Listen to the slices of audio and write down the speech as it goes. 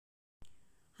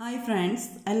Hi friends,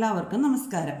 എല്ലാവർക്കും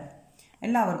നമസ്കാരം.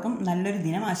 എല്ലാവർക്കും നല്ലൊരു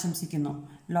ദിനം ആശംസിക്കുന്നു.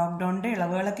 ലോക്ക്ഡൗണിൻ്റെ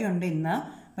ഇളവുകളൊക്കെ ഉണ്ട് ഇന്ന്.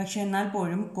 പക്ഷേ എന്നാൽ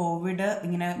പോലും കോവിഡ്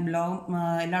ഇങ്ങനെ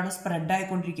എല്ലായിടും സ്പ്രെഡ്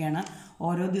ആയിക്കൊണ്ടിരിക്കുകയാണ്.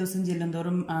 ഓരോ ദിവസം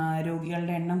ചെല്ലുന്തോറും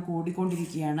രോഗികളുടെ എണ്ണം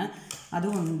കൂടിക്കൊണ്ടിരിക്കുകയാണ്.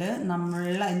 അതുകൊണ്ട്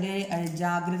നമ്മൾ അതിൻ്റെ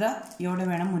ജാഗ്രതയോടെ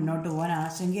വേണം മുന്നോട്ട് പോകാൻ.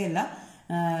 ആശങ്കയല്ല,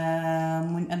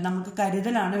 നമുക്ക്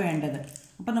കരുതലാണ് വേണ്ടത്.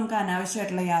 അപ്പം നമുക്ക്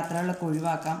അനാവശ്യമായിട്ടുള്ള യാത്രകളൊക്കെ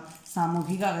ഒഴിവാക്കാം,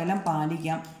 സാമൂഹിക അകലം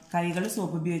പാലിക്കാം, കൈകൾ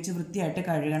സോപ്പ് ഉപയോഗിച്ച് വൃത്തിയായിട്ട്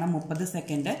കഴുകണം, 30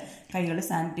 സെക്കൻഡ് കൈകൾ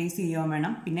സാനിറ്റൈസ് ചെയ്യുകയും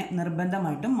വേണം. പിന്നെ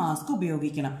നിർബന്ധമായിട്ടും മാസ്ക്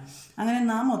ഉപയോഗിക്കണം. അങ്ങനെ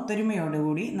നാം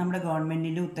ഒത്തൊരുമയോടുകൂടി നമ്മുടെ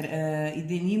ഗവൺമെൻറ്റിൻ്റെ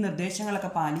ഈ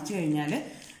നിർദ്ദേശങ്ങളൊക്കെ പാലിച്ചു കഴിഞ്ഞാൽ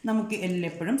നമുക്ക്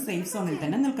എപ്പോഴും സേഫ് സോണിൽ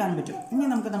തന്നെ നിൽക്കാൻ പറ്റും. ഇനി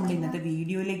നമുക്ക് നമ്മുടെ ഇന്നത്തെ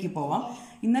വീഡിയോയിലേക്ക് പോവാം.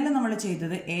 ഇന്നലെ നമ്മൾ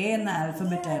ചെയ്തത് എ എന്ന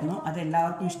ആൽഫബറ്റ് ആയിരുന്നു. അത്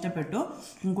എല്ലാവർക്കും ഇഷ്ടപ്പെട്ടു.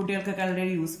 കുട്ടികൾക്കൊക്കെ വളരെ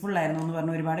യൂസ്ഫുൾ ആയിരുന്നു എന്ന്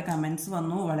പറഞ്ഞ് ഒരുപാട് കമൻസ്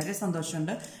വന്നു. വളരെ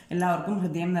സന്തോഷമുണ്ട്. എല്ലാവർക്കും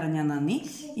ഹൃദയം നിറഞ്ഞ നന്ദി.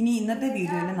 ഇനി ഇന്നത്തെ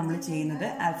വീഡിയോയിൽ നമ്മൾ ചെയ്യുന്നത്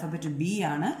ആൽഫബറ്റ് ബി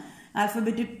ആണ്.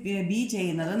 ആൽഫബറ്റ് ബി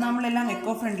ചെയ്യുന്നത് നമ്മളെല്ലാം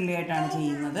എക്കോ ഫ്രണ്ട്ലി ആയിട്ടാണ്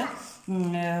ചെയ്യുന്നത്.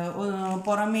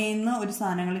 പുറമേ നിന്ന് ഒരു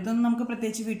സാധനങ്ങൾ, ഇതൊന്നും നമുക്ക്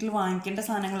പ്രത്യേകിച്ച് വീട്ടിൽ വാങ്ങിക്കേണ്ട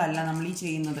സാധനങ്ങളല്ല നമ്മൾ ഈ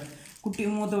ചെയ്യുന്നത്.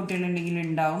 മൂത്ത കുട്ടികളുണ്ടെങ്കിൽ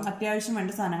ഉണ്ടാവും, അത്യാവശ്യം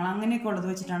വേണ്ട സാധനങ്ങൾ അങ്ങനെയൊക്കെ ഉള്ളത്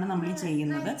വെച്ചിട്ടാണ് നമ്മൾ ഈ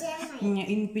ചെയ്യുന്നത്.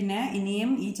 പിന്നെ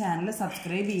ഇനിയും ഈ ചാനൽ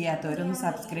സബ്സ്ക്രൈബ് ചെയ്യാത്തവരൊന്ന്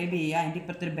സബ്സ്ക്രൈബ് ചെയ്യുക. അതിൻ്റെ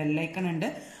ഇപ്പുറത്തൊരു ബെല്ലൈക്കൺ ഉണ്ട്,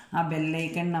 ആ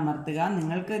ബെല്ലൈക്കൺ അമർത്തുക.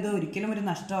 നിങ്ങൾക്ക് ഇത് ഒരിക്കലും ഒരു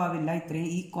നഷ്ടമാവില്ല.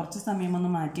 ഈ കുറച്ച് സമയമൊന്ന്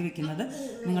മാറ്റി വെക്കുന്നത്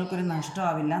നിങ്ങൾക്കൊരു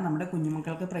നഷ്ടമാവില്ല. നമ്മുടെ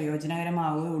കുഞ്ഞുമക്കൾക്ക്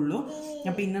പ്രയോജനകരമാവുകയുള്ളൂ.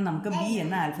 അപ്പോൾ ഇന്ന് നമുക്ക് ബി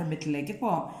എന്ന ആൽഫബറ്റിലേക്ക്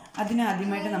പോകാം.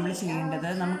 അതിനാദ്യമായിട്ട് നമ്മൾ ചെയ്യേണ്ടത്,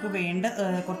 നമുക്ക് വേണ്ട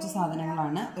കുറച്ച്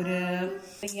സാധനങ്ങളാണ്. ഒരു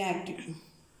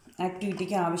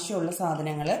ആക്ടിവിറ്റിക്ക് ആവശ്യമുള്ള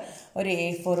സാധനങ്ങൾ: ഒരു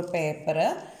A4 പേപ്പർ,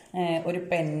 ഒരു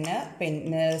പെന്ന്,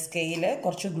 സ്കെയില്,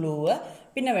 കുറച്ച് ഗ്ലൂ,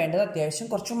 പിന്നെ വേണ്ടത് അത്യാവശ്യം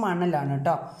കുറച്ച് മണലാണ്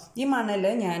കേട്ടോ. ഈ മണൽ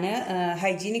ഞാൻ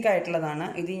ഹൈജീനിക് ആയിട്ടുള്ളതാണ്.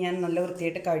 ഇത് ഞാൻ നല്ല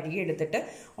വൃത്തിയായിട്ട് കഴുകി എടുത്തിട്ട്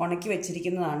ഉണക്കി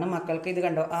വെച്ചിരിക്കുന്നതാണ്. മക്കൾക്ക് ഇത്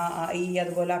കണ്ടോ,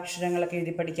 അതുപോലെ അക്ഷരങ്ങളൊക്കെ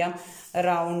എഴുതി പഠിക്കാം.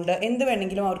 റൗണ്ട് എന്ത്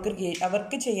വേണമെങ്കിലും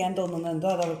അവർക്ക് ചെയ്യാൻ തോന്നുന്നത് എന്തോ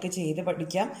അത് അവർക്ക് ചെയ്ത്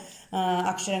പഠിക്കാം.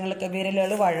 അക്ഷരങ്ങളൊക്കെ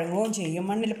വിരലുകൾ വഴങ്ങുകയും ചെയ്യും.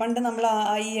 മണ്ണിൽ പണ്ട് നമ്മൾ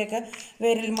ഒക്കെ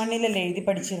മണ്ണിലല്ലേ എഴുതി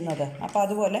പഠിച്ചിരുന്നത്. അപ്പോൾ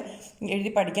അതുപോലെ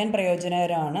എഴുതി പഠിക്കാൻ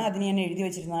പ്രയോജനകരമാണ്. അതിന് ഞാൻ എഴുതി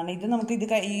വെച്ചിരുന്നതാണ്. ഇത് നമുക്ക്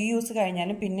ഈ യൂസ്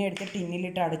കഴിഞ്ഞാലും പിന്നെ എടുത്ത്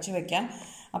ടിന്നിലിട്ട് അടച്ചു വെക്കാം.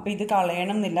 അപ്പോൾ ഇത്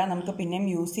കളയണം എന്നില്ല, നമുക്ക് പിന്നെയും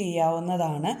യൂസ്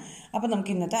ചെയ്യാവുന്നതാണ്. അപ്പോൾ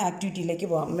നമുക്ക് ഇന്നത്തെ ആക്ടിവിറ്റിയിലേക്ക്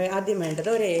പോകാം. ആദ്യം വേണ്ടത്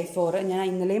ഒരു A4. ഞാൻ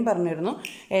ഇന്നലെയും പറഞ്ഞിരുന്നു,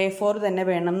 A4 തന്നെ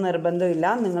വേണം നിർബന്ധമില്ല.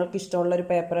 നിങ്ങൾക്ക് ഇഷ്ടമുള്ളൊരു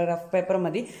പേപ്പർ, റഫ് പേപ്പർ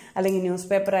മതി, അല്ലെങ്കിൽ ന്യൂസ്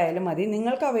പേപ്പർ ആയാലും മതി.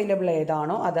 നിങ്ങൾക്ക് അവൈലബിൾ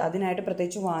ഏതാണോ അതിനായിട്ട്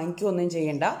പ്രത്യേകിച്ച് വാങ്ങിക്കുകയൊന്നും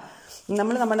ചെയ്യേണ്ട.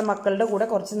 നമ്മുടെ മക്കളുടെ കൂടെ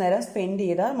കുറച്ച് നേരം സ്പെൻഡ്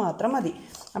ചെയ്താൽ മാത്രം മതി.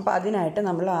 അപ്പോൾ അതിനായിട്ട്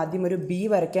നമ്മൾ ആദ്യം ഒരു ബി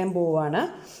വരയ്ക്കാൻ പോവുകയാണ്.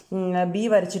 ബി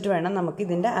വരച്ചിട്ട് വേണം നമുക്ക്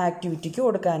ഇതിൻ്റെ ആക്ടിവിറ്റിക്ക്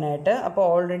കൊടുക്കാനായിട്ട്. അപ്പോൾ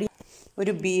ഓൾറെഡി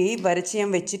ഒരു ബി വരച്ച് ഞാൻ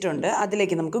വെച്ചിട്ടുണ്ട്.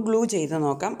 അതിലേക്ക് നമുക്ക് ഗ്ലൂ ചെയ്ത്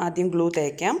നോക്കാം. ആദ്യം ഗ്ലൂ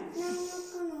തേക്കാം.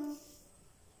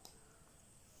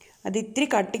 അത് ഇത്തിരി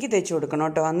കട്ടിക്ക് തേച്ച് കൊടുക്കണം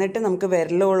കേട്ടോ. എന്നിട്ട് നമുക്ക്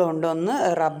വിരലുകൾ കൊണ്ടൊന്ന്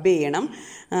റബ്ബ് ചെയ്യണം.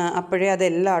 അപ്പോഴേ അത്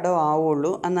എല്ലായിടവും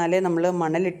ആവുള്ളൂ. എന്നാലേ നമ്മൾ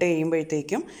മണലിട്ട്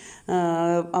കഴിയുമ്പോഴത്തേക്കും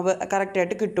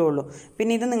കറക്റ്റായിട്ട് കിട്ടുകയുള്ളൂ.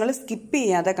 പിന്നെ ഇത് നിങ്ങൾ സ്കിപ്പ്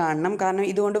ചെയ്യാതെ കാണണം, കാരണം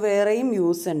ഇതുകൊണ്ട് വേറെയും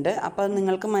യൂസ് ഉണ്ട്. അപ്പോൾ അത്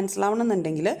നിങ്ങൾക്ക്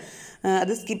മനസ്സിലാവണമെന്നുണ്ടെങ്കിൽ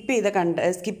അത്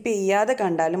സ്കിപ്പ് ചെയ്യാതെ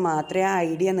കണ്ടാലും മാത്രമേ ആ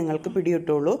ഐഡിയ നിങ്ങൾക്ക്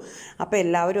പിടികിട്ടുള്ളൂ. അപ്പോൾ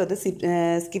എല്ലാവരും അത്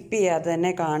സ്കിപ്പ് ചെയ്യാതെ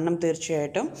തന്നെ കാണണം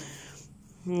തീർച്ചയായിട്ടും.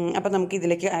 അപ്പോൾ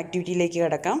നമുക്ക് ആക്ടിവിറ്റിയിലേക്ക്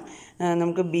കിടക്കാം.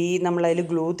 നമുക്ക് നമ്മളതിൽ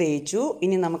ഗ്ലൂ തേച്ചു.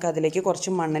 ഇനി നമുക്കതിലേക്ക്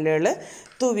കുറച്ച് മണലുകൾ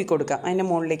തൂവി കൊടുക്കാം. അതിൻ്റെ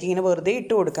മുകളിലേക്ക് ഇങ്ങനെ വെറുതെ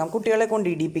ഇട്ട് കൊടുക്കാം. കുട്ടികളെ കൊണ്ട്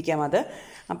ഇടിയിപ്പിക്കാം അത്.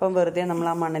 അപ്പം വെറുതെ നമ്മൾ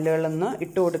ആ മണലുകളൊന്ന്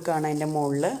ഇട്ട് കൊടുക്കുകയാണ് അതിൻ്റെ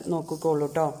മുകളിൽ. നോക്കിക്കോളൂ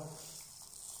കേട്ടോ.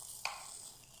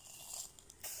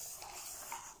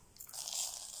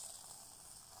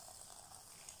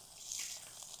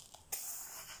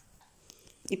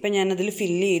 ഇപ്പം ഞാനതിൽ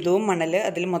ഫില്ല് ചെയ്തു,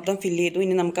 അതിൽ മൊത്തം ഫില്ല് ചെയ്തു.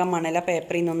 ഇനി നമുക്ക് ആ മണല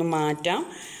പേപ്പറിൽ നിന്നൊന്ന് മാറ്റാം.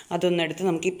 അതൊന്നെടുത്ത്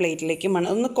നമുക്ക് ഈ പ്ലേറ്റിലേക്ക്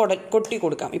ഒന്ന് കൊട്ടി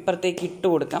കൊടുക്കാം, ഇപ്പുറത്തേക്ക് ഇട്ട്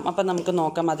കൊടുക്കാം. അപ്പം നമുക്ക്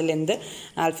നോക്കാം അതിലെന്ത്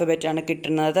ആൽഫബറ്റാണ്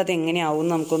കിട്ടുന്നത്, അതെങ്ങനെയാവും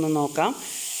നമുക്കൊന്ന് നോക്കാം.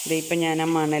 ഇപ്പം ഞാൻ ആ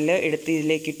മണൽ എടുത്ത്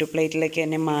ഇതിലേക്ക് ഇട്ടു, പ്ലേറ്റിലേക്ക്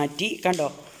തന്നെ മാറ്റി. കണ്ടോ,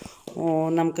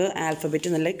 നമുക്ക്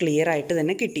ആൽഫബറ്റ് നല്ല ക്ലിയർ ആയിട്ട്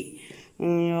തന്നെ കിട്ടി.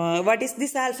 What is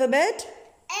this alphabet?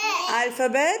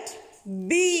 Alphabet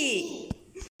B.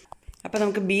 അപ്പോൾ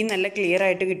നമുക്ക് ബി നല്ല ക്ലിയർ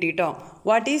ആയിട്ട് കിട്ടി കേട്ടോ.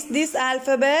 What is this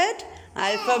alphabet?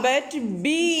 Alphabet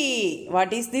B.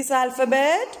 What is this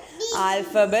alphabet?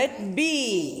 Alphabet B.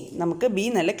 നമുക്ക് ബി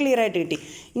നല്ല ക്ലിയർ ആയിട്ട് കിട്ടി.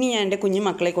 ഇനി ഞാൻ എൻ്റെ കുഞ്ഞു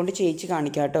മക്കളെ കൊണ്ട് ചെയ്യിച്ച്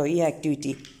കാണിക്കാം കേട്ടോ ഈ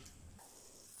ആക്ടിവിറ്റി.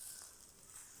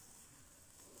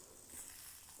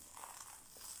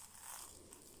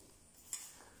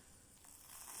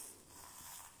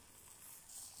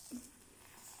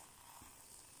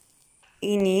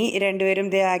 ഇനി രണ്ടുപേരും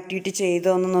ഇതേ ആക്ടിവിറ്റി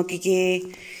ചെയ്തോന്ന് നോക്കിക്കേ.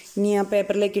 ഇനി ആ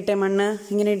പേപ്പറിലേക്ക് ഇട്ടേ മണ്ണ്,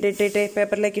 ഇങ്ങനെ ഇട്ടിട്ടേ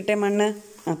പേപ്പറിലേക്ക് ഇട്ടേ മണ്ണ്.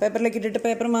 പേപ്പറിലേക്ക് ഇട്ടിട്ട്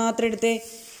പേപ്പർ മാത്രം എടുത്തേ.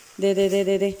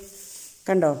 ദേ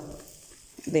കണ്ടോ,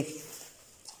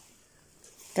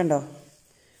 കണ്ടോ,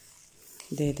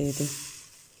 ദേ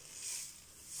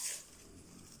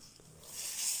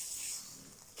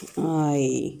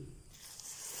ആയി.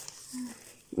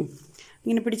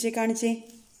 ഇങ്ങനെ പിടിച്ചേ, കാണിച്ചേ.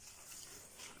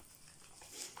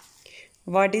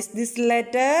 What is this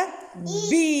letter?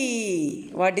 B.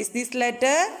 What is this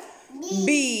letter? B.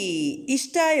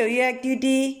 ഇഷ്ടായോ ഈ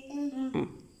ആക്ടിവിറ്റി?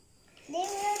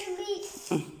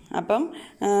 അപ്പം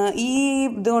ഈ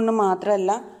ഇതുകൊണ്ട്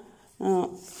മാത്രമല്ല,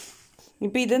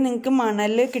 ഇപ്പം ഇത് നിങ്ങൾക്ക്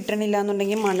മണൽ കിട്ടണില്ല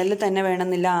എന്നുണ്ടെങ്കിൽ മണൽ തന്നെ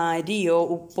വേണമെന്നില്ല, അരിയോ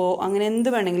ഉപ്പോ അങ്ങനെ എന്ത്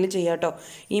വേണമെങ്കിലും ചെയ്യാം കേട്ടോ.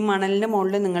 ഈ മണലിൻ്റെ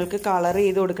മുകളിൽ നിങ്ങൾക്ക് കളർ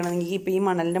ചെയ്ത് കൊടുക്കണമെങ്കിൽ, ഇപ്പോൾ ഈ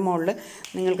മണലിൻ്റെ മുകളിൽ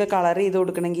നിങ്ങൾക്ക് കളർ ചെയ്ത്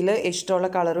കൊടുക്കണമെങ്കിൽ ഇഷ്ടമുള്ള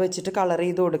കളർ വെച്ചിട്ട് കളർ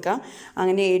ചെയ്ത് കൊടുക്കാം.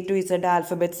 അങ്ങനെ A to Z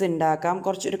ആൽഫബറ്റ്സ് ഉണ്ടാക്കാം.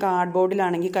 കുറച്ചൊരു കാർഡ്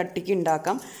ബോർഡിലാണെങ്കിൽ കട്ടിക്ക്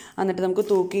ഉണ്ടാക്കാം. എന്നിട്ട് നമുക്ക്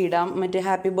തൂക്കിയിടാം. മറ്റേ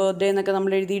ഹാപ്പി ബർത്ത്ഡേ എന്നൊക്കെ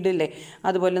നമ്മൾ എഴുതിയിടില്ലേ,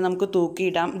 അതുപോലെ നമുക്ക്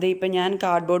തൂക്കിയിടാം. ഇത് ഇപ്പം ഞാൻ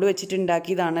കാർഡ് ബോർഡ് വെച്ചിട്ട്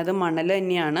ഉണ്ടാക്കിയതാണ്. ഇത് മണൽ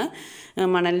തന്നെയാണ്.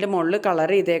 മണലിൻ്റെ മുകളിൽ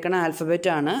കളർ ചെയ്തേക്കണ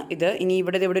ആൽഫബറ്റാണ് ഇത്. ഇനി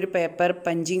ഇവിടെ ഒരു പേപ്പർ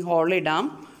പഞ്ചിങ് ഹോൾ ഇടാം.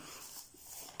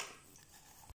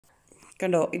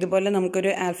 കണ്ടോ, ഇതുപോലെ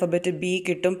നമുക്കൊരു ആൽഫബറ്റ് B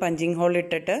കിട്ടും. പഞ്ചിങ് ഹോൾ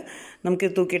ഇട്ടിട്ട് നമുക്ക്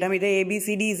തൂക്കിയിടാം. ഇത്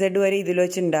ABCDZ വരെ ഇതിൽ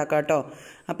വെച്ച് ഉണ്ടാക്കാം കേട്ടോ.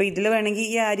 അപ്പോൾ ഇതിൽ വേണമെങ്കിൽ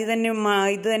ഈ അരി തന്നെ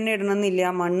ഇത് തന്നെ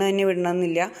ഇടണമെന്നില്ല, മണ്ണ് തന്നെ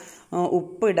ഇടണമെന്നില്ല.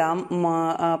 ഉപ്പിടാം,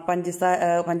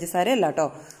 പഞ്ചസാര അല്ല കേട്ടോ,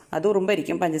 അത്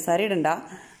ഉറുമ്പായിരിക്കും. പഞ്ചസാര ഇടണ്ട,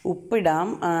 ഉപ്പിടാം,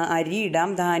 അരി ഇടാം,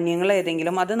 ധാന്യങ്ങൾ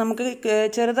ഏതെങ്കിലും. അത് നമുക്ക്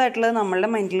ചെറുതായിട്ടുള്ളത് നമ്മളുടെ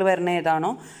മൈൻഡിൽ വരുന്ന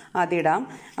ഏതാണോ അതിടാം.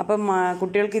 അപ്പം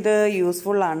കുട്ടികൾക്കിത്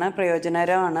യൂസ്ഫുള്ളാണ്,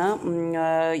 പ്രയോജനകരമാണ്.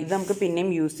 ഇത് നമുക്ക് പിന്നെയും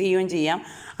യൂസ് ചെയ്യുകയും ചെയ്യാം.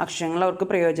 അക്ഷരങ്ങൾ അവർക്ക്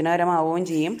പ്രയോജനകരമാവുകയും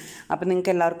ചെയ്യും. അപ്പം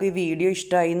നിങ്ങൾക്ക് എല്ലാവർക്കും ഈ വീഡിയോ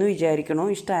ഇഷ്ടമായി എന്ന് വിചാരിക്കണു.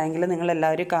 ഇഷ്ടമായെങ്കിൽ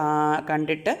നിങ്ങളെല്ലാവരും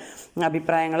കണ്ടിട്ട്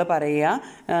അഭിപ്രായങ്ങൾ പറയുക.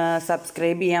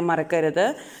 സബ്സ്ക്രൈബ് ചെയ്യാൻ മറക്കരുത്.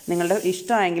 നിങ്ങളുടെ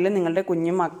ഇഷ്ടമായെങ്കിൽ നിങ്ങളുടെ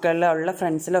കുഞ്ഞു മക്കളുള്ള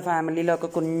ഫ്രണ്ട്സിലോ ഫാമിലിയിലോ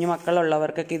ഒക്കെ കുഞ്ഞു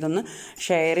മക്കളുള്ളവർക്കൊക്കെ ഇതൊന്ന്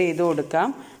ഷെയർ ചെയ്ത് കൊടുക്കാം.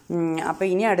 അപ്പോൾ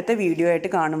ഇനി അടുത്ത വീഡിയോ ആയിട്ട്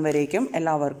കാണും വരേക്കും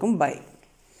എല്ലാവർക്കും ബൈ.